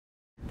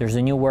There's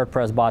a new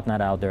WordPress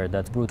botnet out there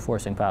that's brute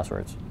forcing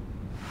passwords.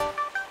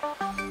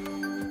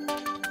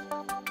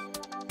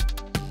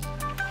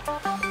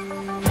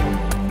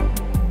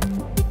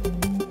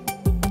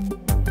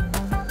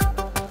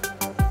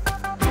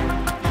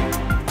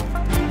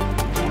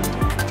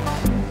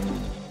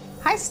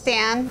 Hi,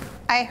 Stan.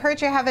 I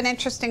heard you have an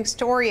interesting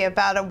story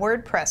about a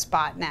WordPress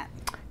botnet.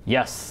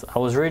 Yes, I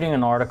was reading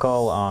an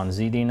article on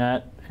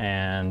ZDNet,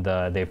 and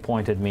they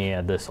pointed me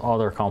at this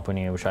other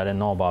company, which I didn't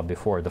know about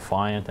before,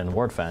 Defiant and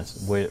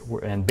WordFence,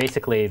 and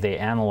basically they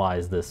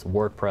analyzed this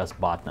WordPress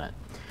botnet.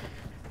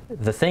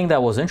 The thing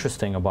that was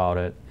interesting about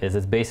it is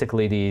it's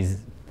basically these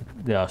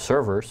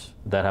servers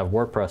that have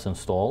WordPress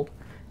installed,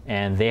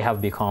 and they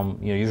have become,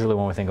 usually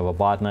when we think of a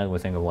botnet, we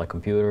think of like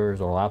computers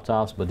or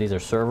laptops, but these are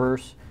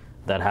servers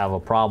that have a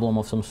problem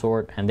of some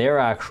sort, and they're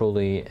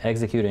actually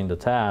executing the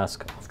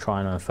task of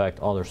trying to infect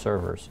other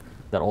servers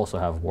that also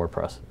have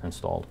WordPress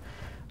installed.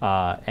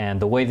 And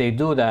the way they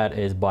do that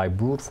is by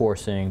brute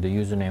forcing the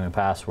username and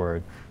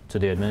password to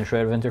the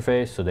administrative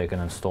interface so they can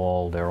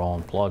install their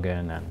own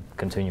plugin and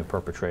continue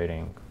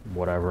perpetrating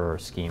whatever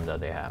scheme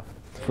that they have.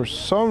 For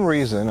some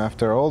reason,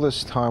 after all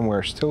this time,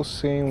 we're still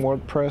seeing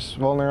WordPress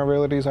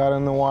vulnerabilities out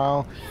in the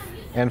wild.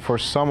 And for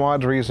some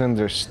odd reason,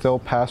 they're still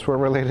password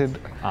related.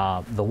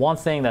 The one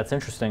thing that's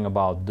interesting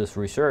about this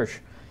research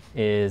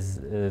is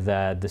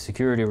that the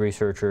security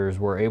researchers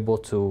were able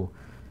to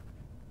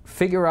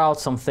figure out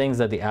some things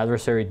that the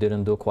adversary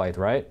didn't do quite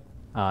right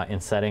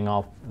in setting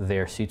up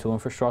their C2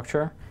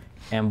 infrastructure.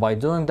 And by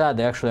doing that,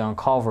 they actually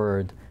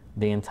uncovered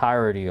the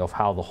entirety of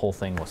how the whole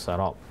thing was set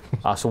up.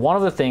 So one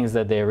of the things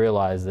that they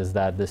realized is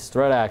that this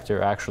threat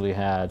actor actually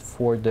had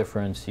 4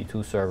 different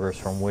C2 servers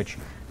from which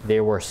they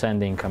were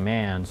sending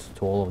commands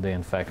to all of the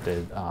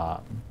infected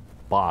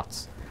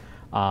bots.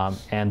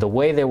 And the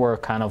way they were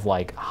kind of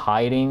like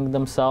hiding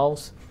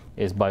themselves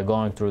is by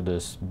going through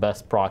this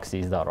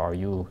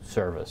bestproxies.ru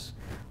service,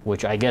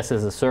 which I guess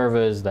is a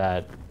service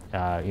that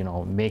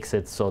makes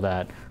it so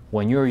that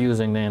when you're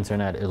using the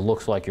internet, it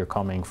looks like you're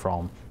coming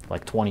from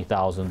like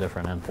 20,000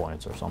 different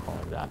endpoints or something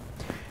like that.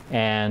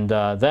 And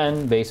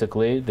then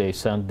basically they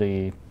send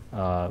the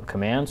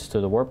commands to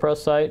the WordPress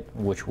site,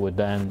 which would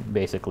then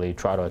basically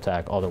try to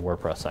attack other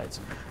WordPress sites.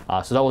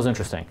 So that was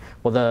interesting.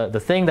 Well, the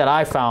thing that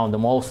I found the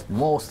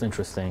most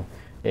interesting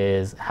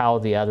is how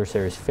the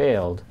adversaries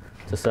failed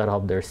to set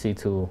up their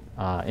C2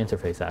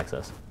 interface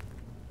access.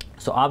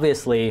 So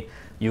obviously,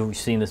 you've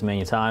seen this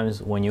many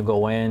times. When you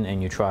go in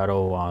and you try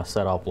to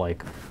set up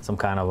like some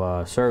kind of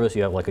a service,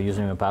 you have like a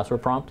username and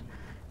password prompt,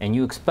 and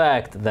you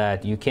expect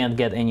that you can't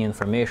get any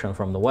information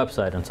from the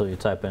website until you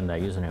type in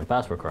that username and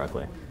password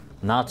correctly.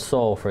 Not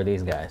so for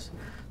these guys.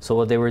 So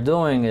what they were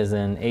doing is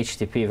in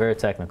HTTP, very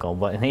technical,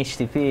 but in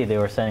HTTP they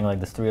were sending like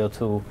this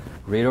 302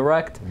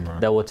 redirect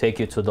that would take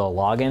you to the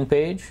login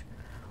page,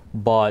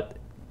 but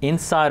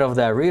inside of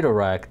that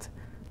redirect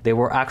they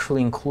were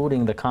actually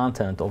including the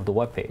content of the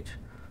web page.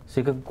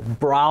 So you could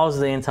browse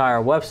the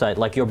entire website.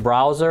 Like your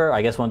browser,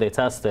 I guess when they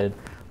tested,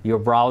 your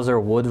browser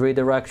would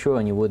redirect you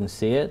and you wouldn't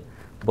see it.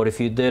 But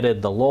if you did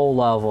it the low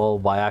level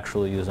by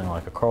actually using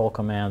like a curl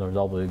command or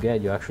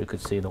wget, you actually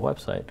could see the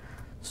website.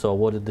 So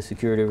what did the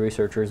security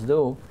researchers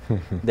do?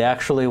 They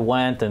actually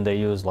went and they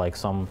used like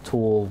some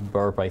tool,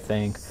 Burp I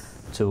think,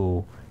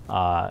 to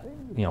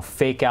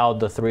fake out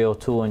the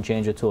 302 and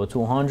change it to a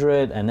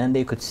 200, and then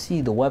they could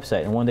see the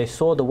website. And when they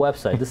saw the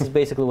website, this is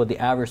basically what the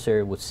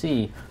adversary would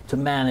see to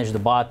manage the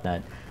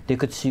botnet. They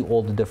could see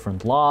all the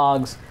different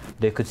logs.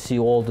 They could see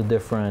all the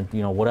different,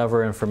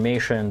 whatever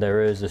information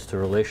there is as to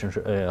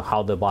relationship,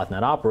 how the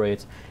botnet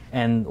operates.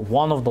 And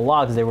one of the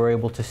logs they were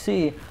able to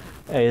see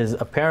is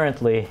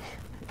apparently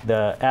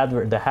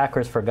the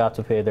hackers forgot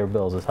to pay their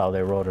bills, is how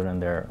they wrote it in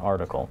their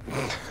article.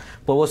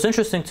 But what's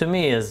interesting to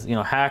me is,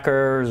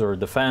 hackers or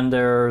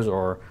defenders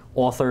or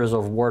authors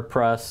of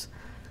WordPress,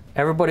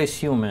 everybody's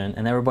human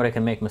and everybody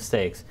can make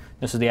mistakes.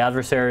 And so the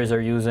adversaries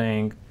are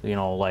using,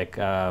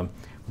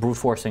 brute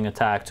forcing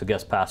attack to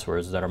guess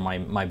passwords that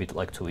might be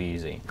like too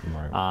easy.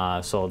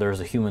 Right. So there's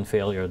a human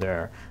failure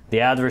there.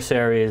 The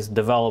adversaries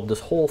developed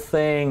this whole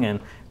thing and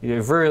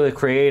they're really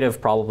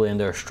creative probably in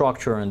their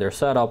structure and their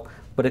setup,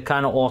 but it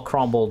kind of all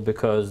crumbled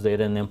because they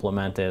didn't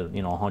implement it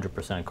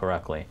 100%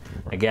 correctly.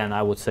 Right. Again,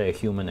 I would say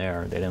human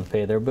error. They didn't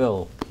pay their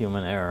bill,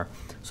 human error.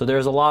 So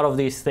there's a lot of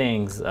these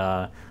things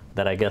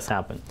that I guess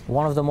happened.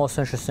 One of the most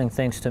interesting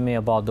things to me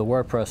about the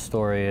WordPress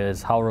story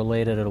is how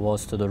related it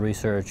was to the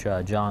research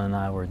John and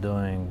I were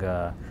doing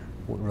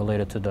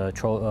related to the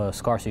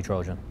Scarsy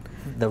Trojan.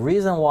 The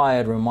reason why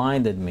it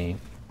reminded me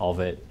of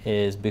it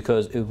is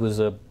because it was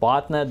a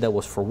botnet that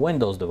was for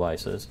Windows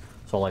devices,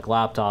 so like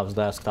laptops,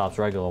 desktops,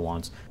 regular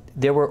ones.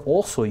 They were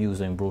also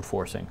using brute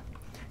forcing.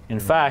 In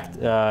fact,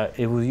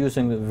 it was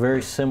using a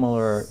very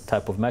similar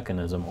type of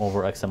mechanism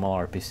over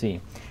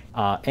XML-RPC.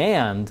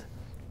 And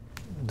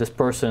this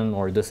person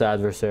or this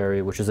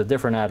adversary, which is a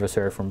different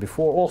adversary from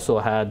before, also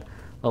had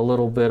a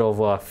little bit of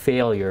a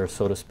failure,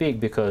 so to speak,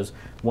 because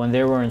when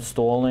they were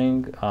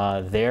installing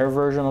their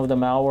version of the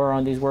malware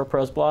on these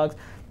WordPress blogs,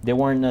 they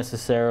weren't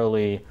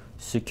necessarily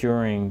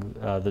securing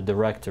the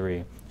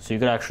directory So you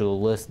could actually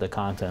list the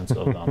contents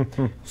of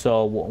them.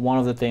 So one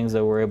of the things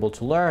that we're able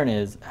to learn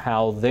is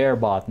how their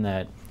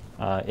botnet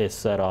is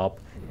set up.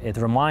 It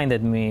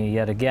reminded me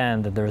yet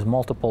again that there's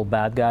multiple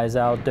bad guys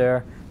out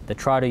there that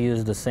try to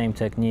use the same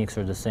techniques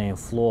or the same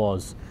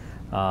flaws,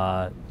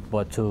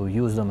 but to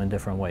use them in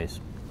different ways.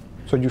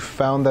 So you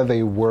found that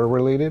they were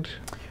related?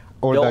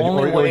 Or The that,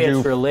 only way you,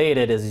 it's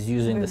related is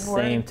using the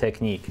same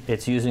technique.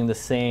 It's using the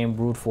same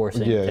brute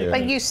forcing technique.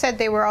 But you said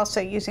they were also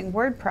using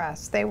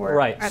WordPress. They were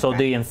right. So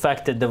the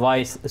infected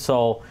device.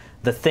 So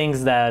the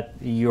things that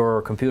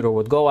your computer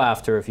would go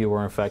after if you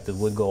were infected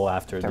would go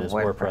after this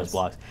WordPress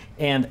blocks.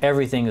 And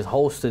everything is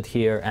hosted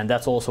here, and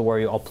that's also where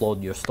you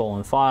upload your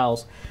stolen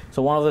files.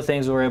 So one of the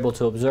things we're able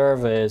to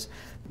observe is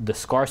the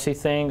SCARCY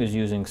thing is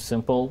using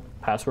simple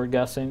password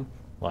guessing,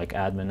 like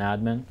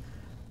admin.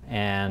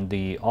 And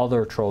the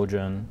other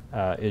Trojan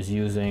is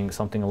using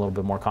something a little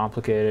bit more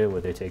complicated, where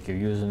they take your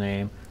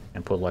username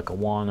and put like a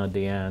 1 at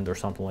the end or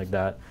something like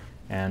that.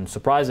 And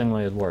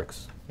surprisingly, it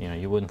works. You know,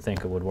 you wouldn't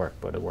think it would work,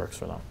 but it works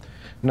for them.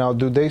 Now,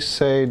 do they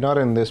say, not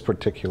in this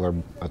particular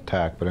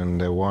attack, but in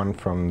the one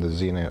from the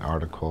ZNet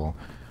article,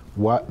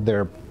 what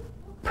their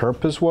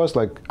purpose was?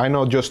 Like, I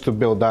know just to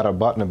build out a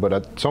botnet, but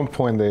at some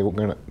point they were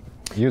going to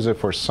use it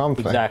for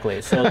something.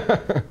 Exactly. So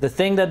the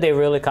thing that they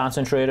really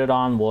concentrated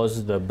on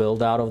was the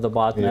build out of the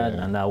botnet,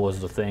 and that was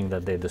the thing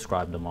that they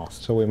described the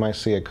most. So we might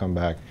see it come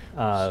back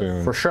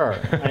soon. For sure.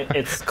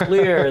 It's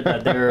clear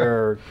that there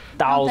are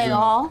thousands. They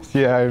all?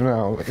 Yeah, I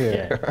know.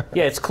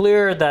 Yeah, it's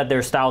clear that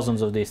there's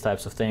thousands of these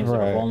types of things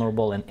that are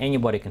vulnerable, and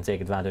anybody can take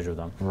advantage of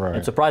them.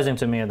 It's surprising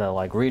to me that,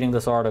 like, reading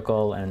this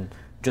article, and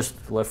just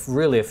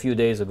really a few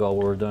days ago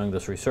we were doing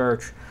this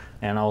research,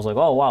 and I was like,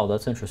 oh, wow,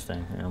 that's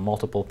interesting. You know,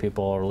 multiple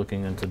people are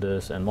looking into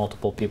this, and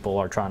multiple people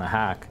are trying to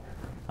hack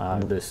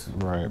this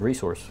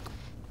resource,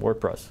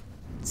 WordPress.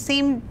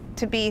 Seemed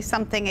to be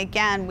something,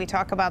 again, we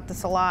talk about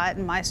this a lot,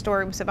 and my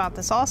story was about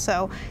this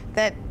also,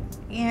 that,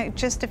 you know,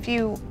 just if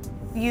you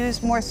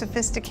use more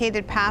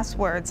sophisticated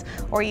passwords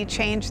or you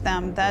change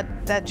them,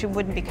 that you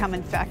wouldn't become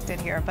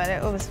infected here. But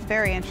it was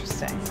very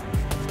interesting.